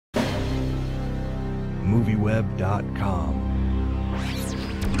MovieWeb.com.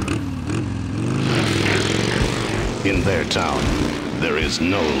 In their town, there is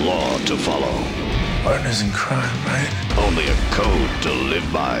no law to follow. Art isn't crime, right? Only a code to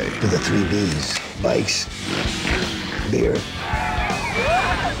live by. To the 3 B's. Bikes, beer,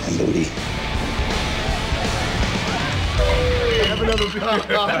 and booty.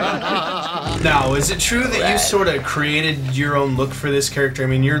 Now, is it true that you sort of created your own look for this character? I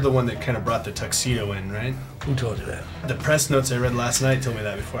mean, you're the one that kind of brought the tuxedo in, right? Who told you that? The press notes I read last night told me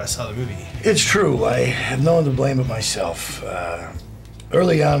that before I saw the movie. It's true. I have no one to blame but myself.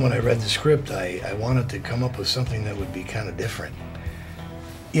 Early on when I read the script, I wanted to come up with something that would be kind of different.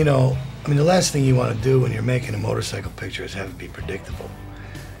 You know, I mean, the last thing you want to do when you're making a motorcycle picture is have it be predictable.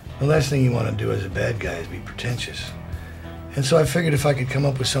 The last thing you want to do as a bad guy is be pretentious. And so I figured if I could come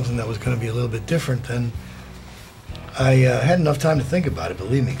up with something that was going to be a little bit different, then I had enough time to think about it,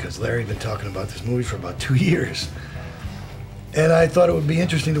 believe me, because Larry had been talking about this movie for about 2 years. And I thought it would be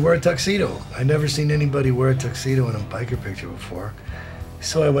interesting to wear a tuxedo. I'd never seen anybody wear a tuxedo in a biker picture before.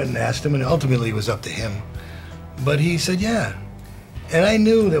 So I went and asked him, and ultimately it was up to him. But he said, yeah. And I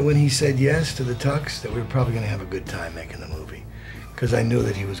knew that when he said yes to the tux, that we were probably going to have a good time making the movie, because I knew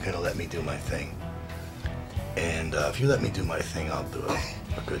that he was going to let me do my thing. And if you let me do my thing, I'll do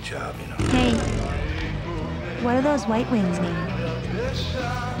a good job, you know. Hey, what do those white wings mean?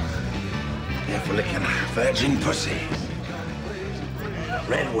 Yeah, for licking virgin pussy.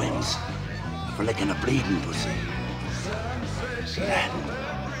 Red wings for licking a bleeding pussy. And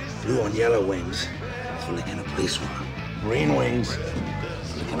blue and yellow wings for licking a police one. Green wings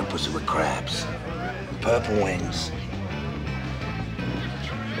for licking a pussy with crabs. Purple wings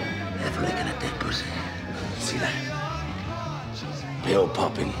for licking a dead pussy. See that? Pill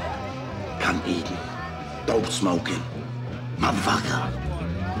popping, cunt eating, dope smoking, motherfucker.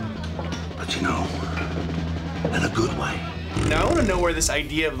 But you know, in a good way. Now I want to know where this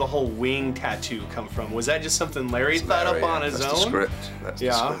idea of the whole wing tattoo come from. Was that just something Larry thought up on his own? That's the script. That's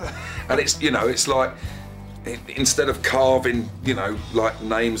the script. And it's, you know, it's like, instead of carving, you know, like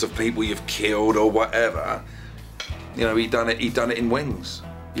names of people you've killed or whatever, you know, he done it in wings.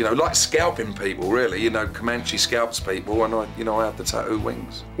 You know, like scalping people, really. You know, Comanche scalps people, and I have the tattoo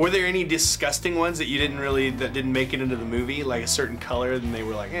wings. Were there any disgusting ones that you that didn't make it into the movie, like a certain color, and they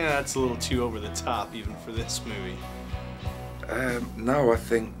were like, yeah, that's a little too over the top, even for this movie? No, I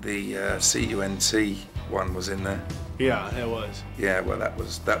think the CUNT one was in there. Yeah, it was. Yeah, well, that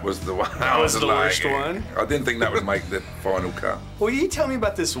was the one. That was the worst one? I didn't think that would make the final cut. Well, you tell me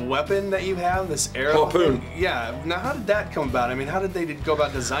about this weapon that you have, this arrow. Harpoon. Yeah, now how did that come about? I mean, how did they go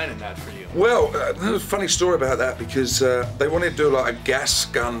about designing that for you? Well, there's a funny story about that, because they wanted to do like a gas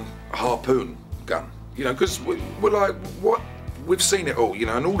gun harpoon gun. You know, because we're like, what? We've seen it all, you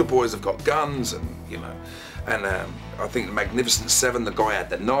know, and all the boys have got guns, and, you know, and I think the Magnificent Seven, the guy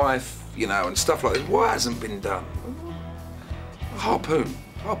had the knife, you know, and stuff like that. What hasn't been done? Harpoon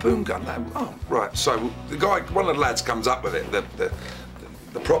gun. Oh, right. So the guy, one of the lads, comes up with it.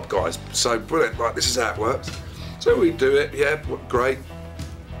 The prop guys. So brilliant. Right, this is how it works. So we do it. Yeah, great.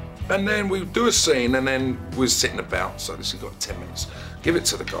 And then we do a scene, and then we're sitting about. So this has got 10 minutes. Give it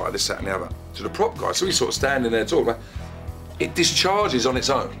to the guy. This, that, and the other. To the prop guy. So he's sort of standing there talking. It discharges on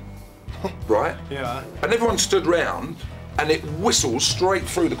its own, right? Yeah. And everyone stood round, and it whistles straight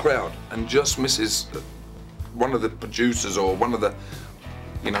through the crowd and just misses one of the producers or one of the,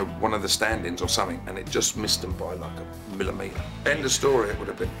 you know, one of the stand-ins or something, and it just missed them by like a millimetre. End of story, it would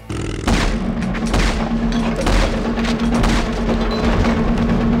have been.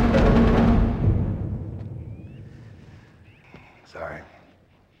 Sorry.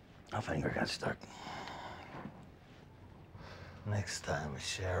 My finger got stuck. Next time, we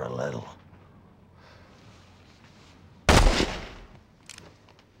share a little.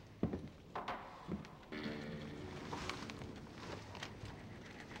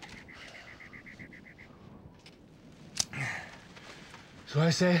 So I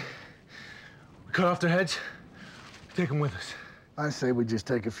say, we cut off their heads, take them with us. I say we just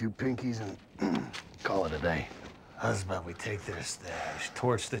take a few pinkies and call it a day. How's about we take their stash,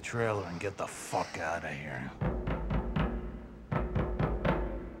 torch the trailer, and get the fuck out of here?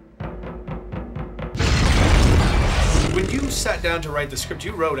 When you sat down to write the script,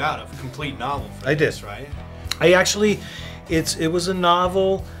 you wrote out a complete novel for this, right? I actually, it was a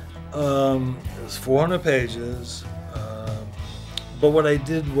novel. It was 400 pages. But what I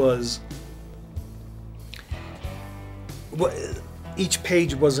did was, each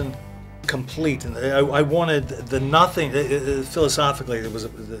page wasn't complete, and I wanted the nothing. Philosophically,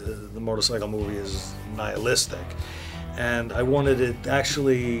 the motorcycle movie is nihilistic, and I wanted to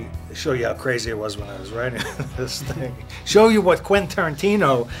actually show you how crazy it was when I was writing this thing. Show you what Quentin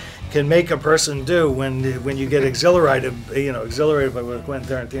Tarantino can make a person do when you get exhilarated by what Quentin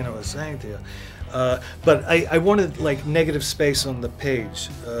Tarantino was saying to you. But I wanted like negative space on the page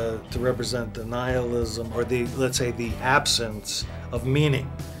to represent the nihilism, or let's say the absence of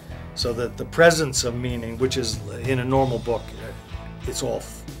meaning, so that the presence of meaning, which is in a normal book, it's all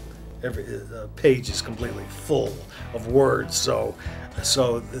every page is completely full of words. So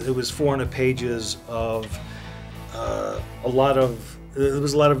it was 400 pages of there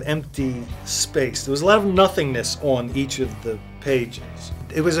was a lot of empty space. There was a lot of nothingness on each of the pages.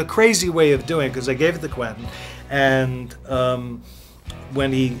 It was a crazy way of doing it, because I gave it to Quentin, and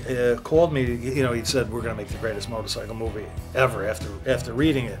when he called me, he said, we're going to make the greatest motorcycle movie ever after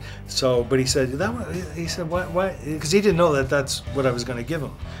reading it. So, but he said, why? Because he didn't know that that's what I was going to give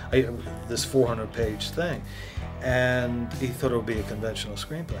him, this 400-page thing, and he thought it would be a conventional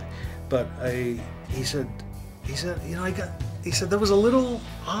screenplay. But he said, that was a little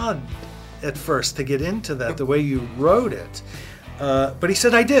odd at first to get into that, the way you wrote it. But he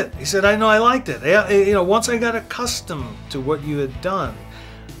said, I did. He said, I know I liked it. Once I got accustomed to what you had done,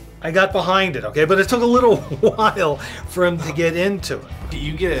 I got behind it, okay? But it took a little while for him to get into it.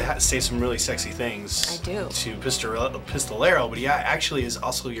 You get to say some really sexy things. I do. To Pistolero, but he actually is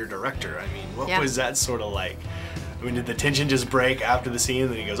also your director. I mean, what was that sort of like? I mean, did the tension just break after the scene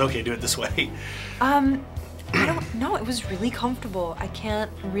and then he goes, okay, do it this way? I don't know. It was really comfortable. I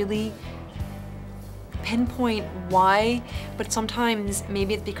can't really pinpoint why, but sometimes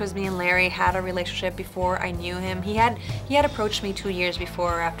maybe it's because me and Larry had a relationship before I knew him. He had approached me 2 years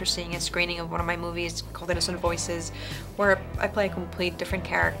before, after seeing a screening of one of my movies called Innocent Voices, where I play a complete different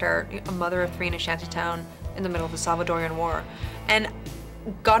character, a mother of 3 in a shantytown in the middle of the Salvadorian War. And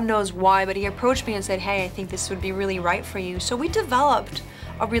God knows why, but he approached me and said, hey, I think this would be really right for you. So we developed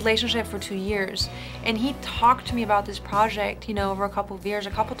a relationship for 2 years, and he talked to me about this project, over a couple of years, a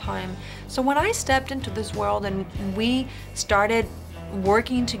couple times. So when I stepped into this world and we started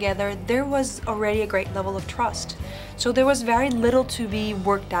working together, there was already a great level of trust. So there was very little to be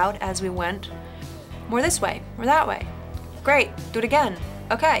worked out as we went. More this way, more that way. Great, do it again.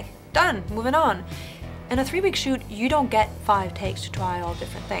 Okay, done, moving on. In a 3-week shoot, you don't get 5 takes to try all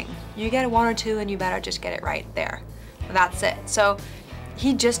different things. You get 1 or 2 and you better just get it right there. That's it. So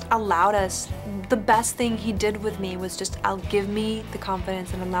he just allowed us, the best thing he did with me was just give me the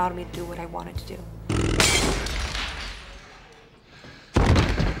confidence and allowed me to do what I wanted to do.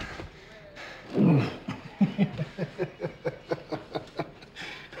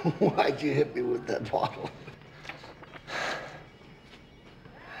 Why'd you hit me with that bottle?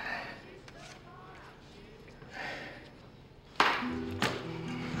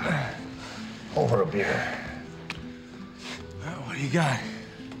 Over a beer. What do you got?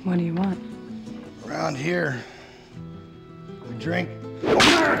 What do you want? Around here, we drink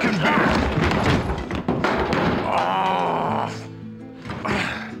American beer.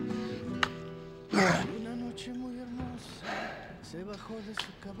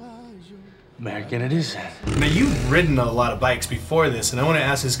 American it is. Now, you've ridden a lot of bikes before this, and I want to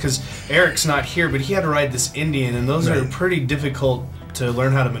ask this because Eric's not here, but he had to ride this Indian, and those are pretty difficult to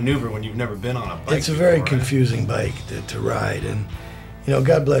learn how to maneuver when you've never been on a bike. It's a very confusing bike to ride, and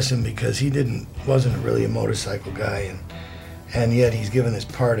God bless him, because he wasn't really a motorcycle guy, and yet he's given his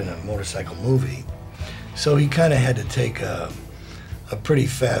part in a motorcycle movie, so he kind of had to take a pretty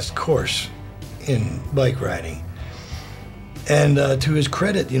fast course in bike riding. And to his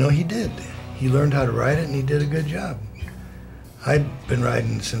credit, he did. He learned how to ride it, and he did a good job. I've been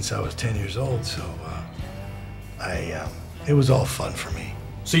riding since I was 10 years old, so it was all fun for me.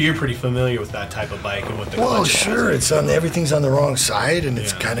 So you're pretty familiar with that type of bike and what the Well, sure. Everything's on the wrong side, and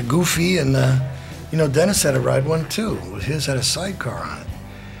it's kind of goofy. And Dennis had to ride one too. His had a sidecar on it,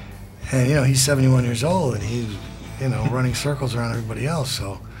 and he's 71 years old, and he's running circles around everybody else.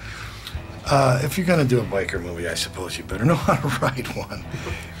 So if you're gonna do a biker movie, I suppose you better know how to ride one.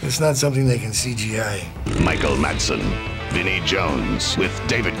 It's not something they can CGI. Michael Madsen, Vinnie Jones, with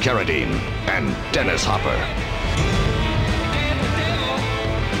David Carradine and Dennis Hopper.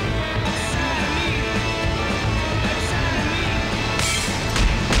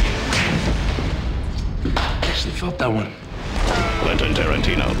 Actually felt that one. Quentin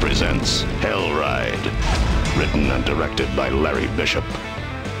Tarantino presents Hell Ride, written and directed by Larry Bishop.